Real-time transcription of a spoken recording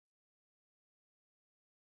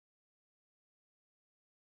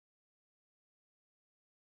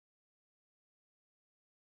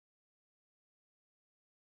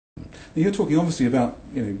You're talking obviously about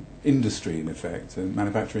industry in effect and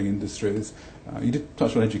manufacturing industries. You did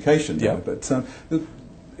touch on education there, but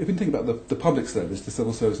if you think about the public service, the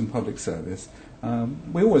civil service and public service,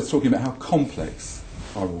 we're always talking about how complex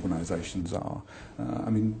our organisations are.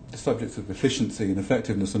 The subjects of efficiency and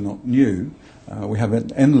effectiveness are not new. We have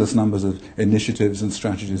endless numbers of initiatives and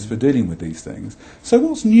strategies for dealing with these things. So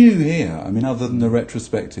what's new here? Other than the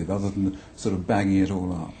retrospective, other than sort of bagging it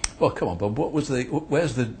all up? Well, come on, Bob. Where's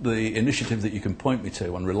the initiative that you can point me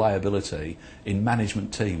to on reliability in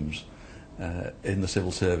management teams in the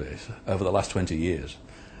civil service over the last 20 years?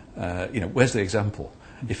 Where's the example?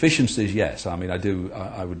 Efficiencies, yes. I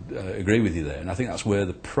would agree with you there, and I think that's where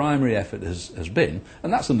the primary effort has been,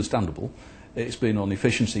 and that's understandable. It's been on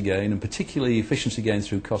efficiency gain, and particularly efficiency gain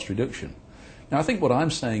through cost reduction. Now, I think what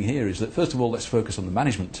I'm saying here is that, first of all, let's focus on the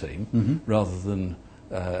management team rather than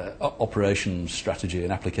operations, strategy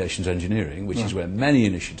and applications engineering, which is where many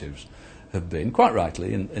initiatives have been, quite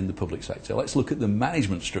rightly, in the public sector. Let's look at the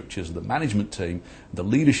management structures of the management team, the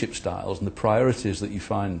leadership styles and the priorities that you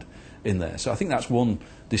find in there. So I think that's one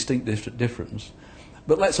distinct difference.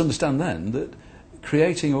 But let's understand then that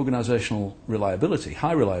creating organisational reliability,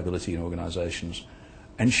 high reliability in organisations,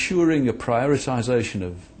 ensuring a prioritisation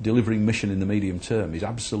of delivering mission in the medium term is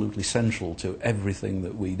absolutely central to everything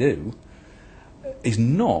that we do, is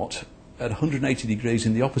not at 180 degrees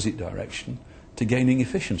in the opposite direction to gaining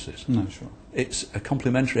efficiencies. No, sure. It's a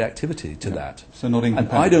complementary activity to that. So not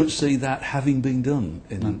incompatible. And I don't see that having been done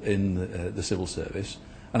in the civil service.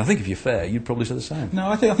 And I think if you're fair, you'd probably say the same. No,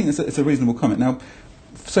 I think it's a reasonable comment. Now,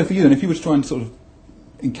 so for you then, if you were to try and sort of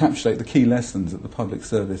encapsulate the key lessons that the public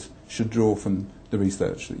service should draw from the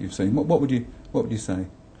research that you've seen, what would you say?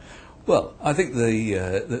 Well, I think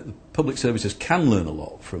the public services can learn a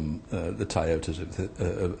lot from the Toyotas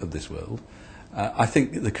of this world. I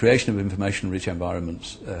think the creation of information-rich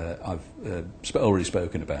environments I've already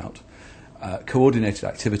spoken about, coordinated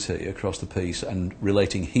activity across the piece and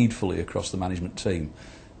relating heedfully across the management team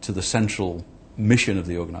to the central mission of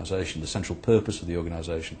the organisation, the central purpose of the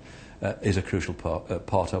organisation, is a crucial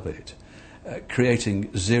part of it. Creating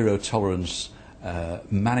zero-tolerance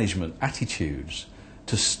management attitudes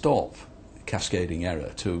to stop cascading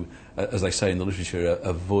error, to, as they say in the literature,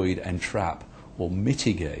 avoid, entrap or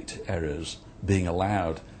mitigate errors being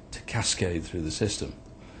allowed to cascade through the system.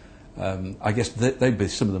 I guess they'd be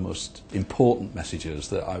some of the most important messages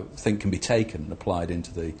that I think can be taken and applied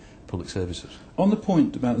into the public services. On the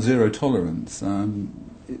point about zero tolerance,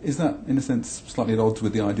 is that in a sense slightly at odds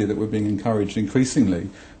with the idea that we're being encouraged increasingly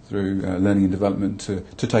through learning and development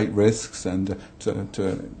to take risks and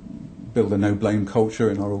to build a no-blame culture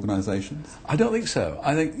in our organisations? I don't think so.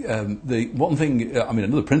 I think the one thing,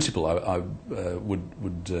 another principle I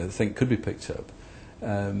would think could be picked up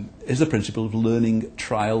is the principle of learning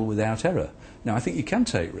trial without error. Now, I think you can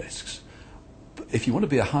take risks. But if you want to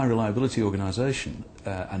be a high reliability organisation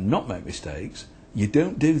and not make mistakes, you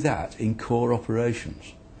don't do that in core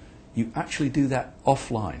operations. You actually do that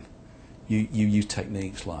offline. You use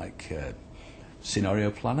techniques like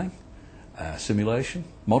scenario planning, simulation,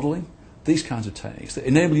 modelling, these kinds of techniques that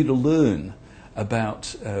enable you to learn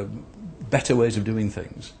about better ways of doing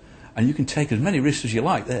things. And you can take as many risks as you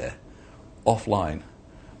like there, offline.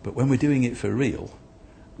 But when we're doing it for real,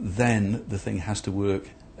 then the thing has to work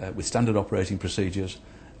with standard operating procedures,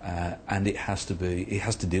 and it has to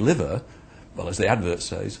deliver, well, as the advert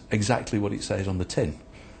says, exactly what it says on the tin.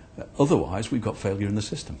 Otherwise, we've got failure in the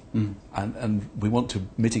system. And we want to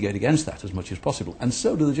mitigate against that as much as possible, and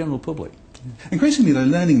so do the general public. Increasingly, though,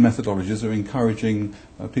 learning methodologies are encouraging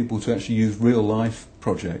people to actually use real-life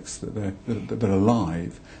projects that are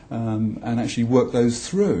live and actually work those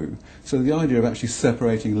through. So the idea of actually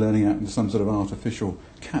separating learning out into some sort of artificial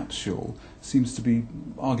capsule seems to be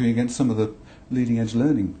arguing against some of the leading-edge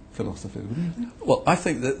learning philosophies, wouldn't you think? Well, I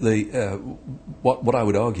think that what I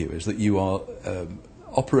would argue is that you are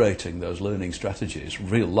operating those learning strategies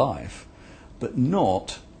real life, but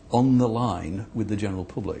not on the line with the general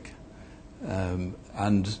public.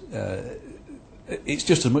 It's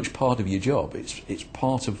just as much part of your job. It's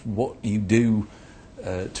part of what you do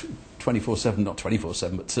 24/7, not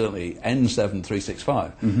 24/7, but certainly N7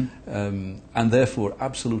 365, and therefore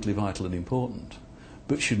absolutely vital and important,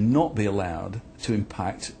 but should not be allowed to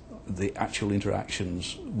impact the actual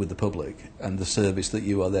interactions with the public and the service that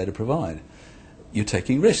you are there to provide. You're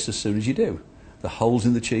taking risks as soon as you do. The holes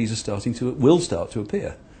in the cheese will start to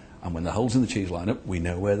appear, and when the holes in the cheese line up, we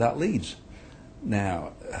know where that leads.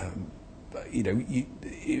 Now,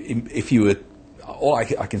 if you were, or I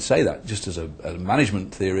can say that just as a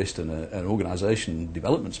management theorist and an organisation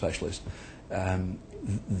development specialist,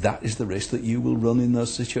 that is the risk that you will run in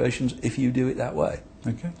those situations if you do it that way.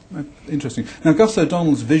 Okay, interesting. Now, Gus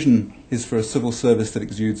O'Donnell's vision is for a civil service that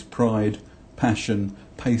exudes pride, passion,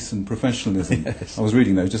 pace and professionalism. Yes. I was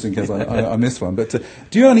reading those just in case I missed one. But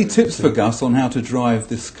do you have any tips for Gus on how to drive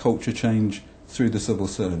this culture change through the civil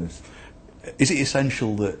service? Is it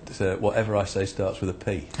essential that whatever I say starts with a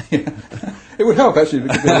P? Yeah. It would help, actually, if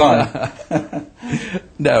it could be a line.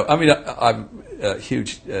 No, I mean, I'm a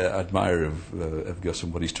huge admirer of Gus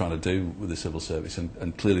and what he's trying to do with the civil service,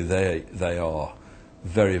 and clearly they are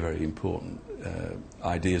very, very important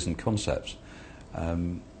ideas and concepts.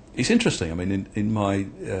 It's interesting. I mean, in my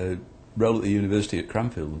role at the university at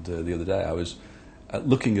Cranfield the other day, I was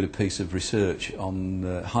looking at a piece of research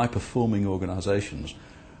on high-performing organisations,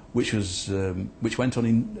 which went on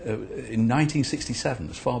in 1967,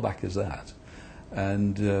 as far back as that,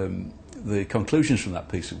 and the conclusions from that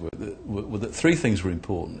piece of work were that three things were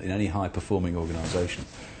important in any high-performing organisation: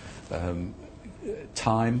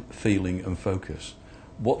 time, feeling, and focus.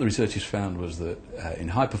 What the researchers found was that in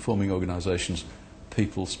high-performing organisations,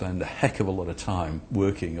 people spend a heck of a lot of time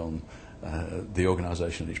working on the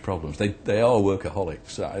organisation and its problems. They are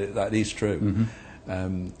workaholics. That is true.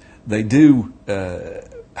 Mm-hmm. They do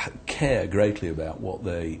care greatly about what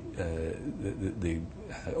the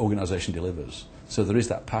organisation delivers. So there is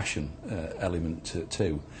that passion element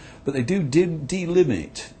too. But they do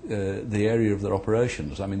delimit the area of their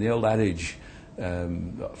operations. I mean, the old adage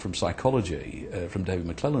from psychology, from David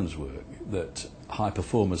McClelland's work, that high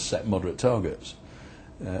performers set moderate targets,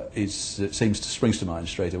 springs to mind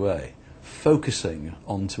straight away. Focusing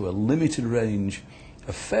onto a limited range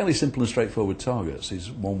of fairly simple and straightforward targets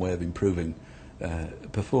is one way of improving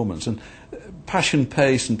performance. And passion,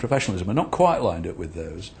 pace and professionalism are not quite lined up with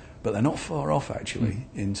those, but they're not far off actually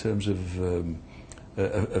in terms of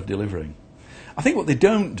delivering. I think what they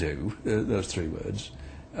don't do, those three words,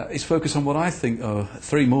 is focus on what I think are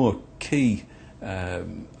three more key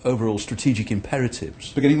overall strategic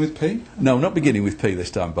imperatives. Beginning with P? No, not beginning with P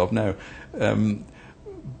this time, Bob, no.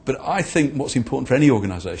 But I think what's important for any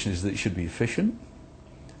organisation is that it should be efficient,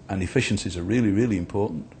 and efficiencies are really, really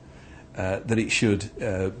important. That it should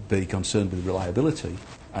be concerned with reliability,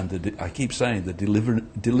 and I keep saying the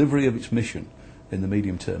delivery of its mission in the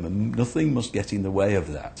medium term, and nothing must get in the way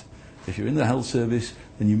of that. If you're in the health service,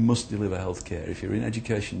 then you must deliver health care. If you're in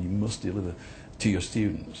education, you must deliver to your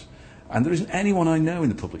students. And there isn't anyone I know in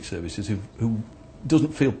the public services who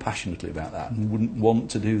doesn't feel passionately about that and wouldn't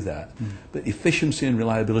want to do that. But efficiency and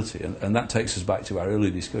reliability, and that takes us back to our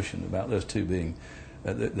earlier discussion about those two being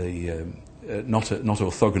not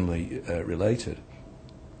orthogonally related.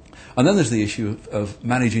 And then there's the issue of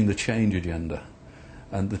managing the change agenda,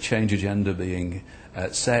 and the change agenda being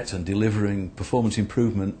set and delivering performance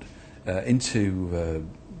improvement into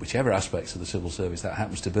whichever aspects of the civil service that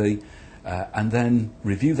happens to be, and then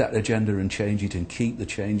review that agenda and change it and keep the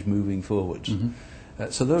change moving forwards.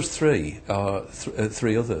 So those three are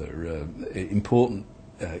three other important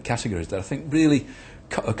categories that I think really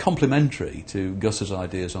are complementary to Gus's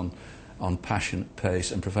ideas on passion,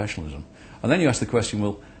 pace and professionalism. And then you ask the question,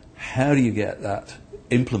 well, how do you get that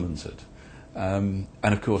implemented? And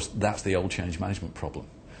of course, that's the old change management problem.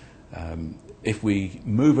 If we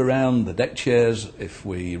move around the deck chairs, if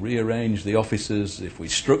we rearrange the offices, if we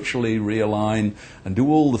structurally realign and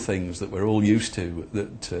do all the things that we're all used to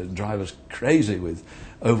that drive us crazy with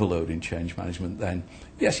overload in change management, then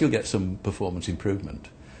yes, you'll get some performance improvement.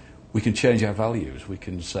 We can change our values. We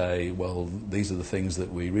can say, well, these are the things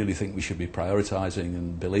that we really think we should be prioritising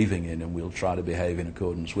and believing in, and we'll try to behave in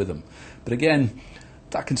accordance with them. But again,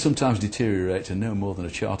 that can sometimes deteriorate to no more than a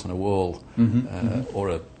chart on a wall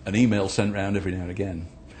or an email sent round every now and again.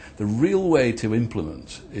 The real way to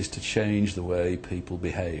implement is to change the way people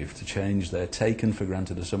behave, to change their taken for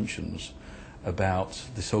granted assumptions about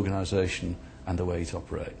this organisation and the way it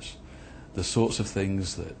operates. The sorts of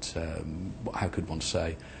things that, how could one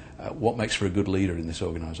say, what makes for a good leader in this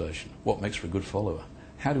organisation? What makes for a good follower?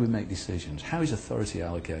 How do we make decisions? How is authority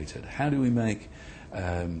allocated? How do we make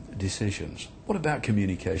decisions? What about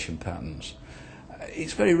communication patterns?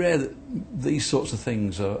 It's very rare that these sorts of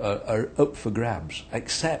things are up for grabs,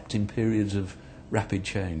 except in periods of rapid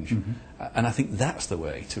change. And I think that's the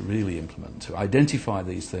way to really implement, to identify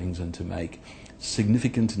these things and to make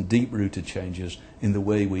significant and deep-rooted changes in the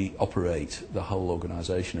way we operate the whole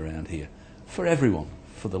organisation around here, for everyone,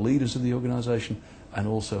 for the leaders of the organisation and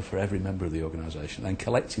also for every member of the organisation. And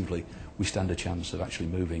collectively, we stand a chance of actually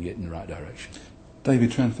moving it in the right direction.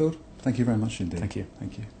 David Tranfield, thank you very much indeed. Thank you.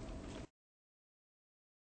 Thank you.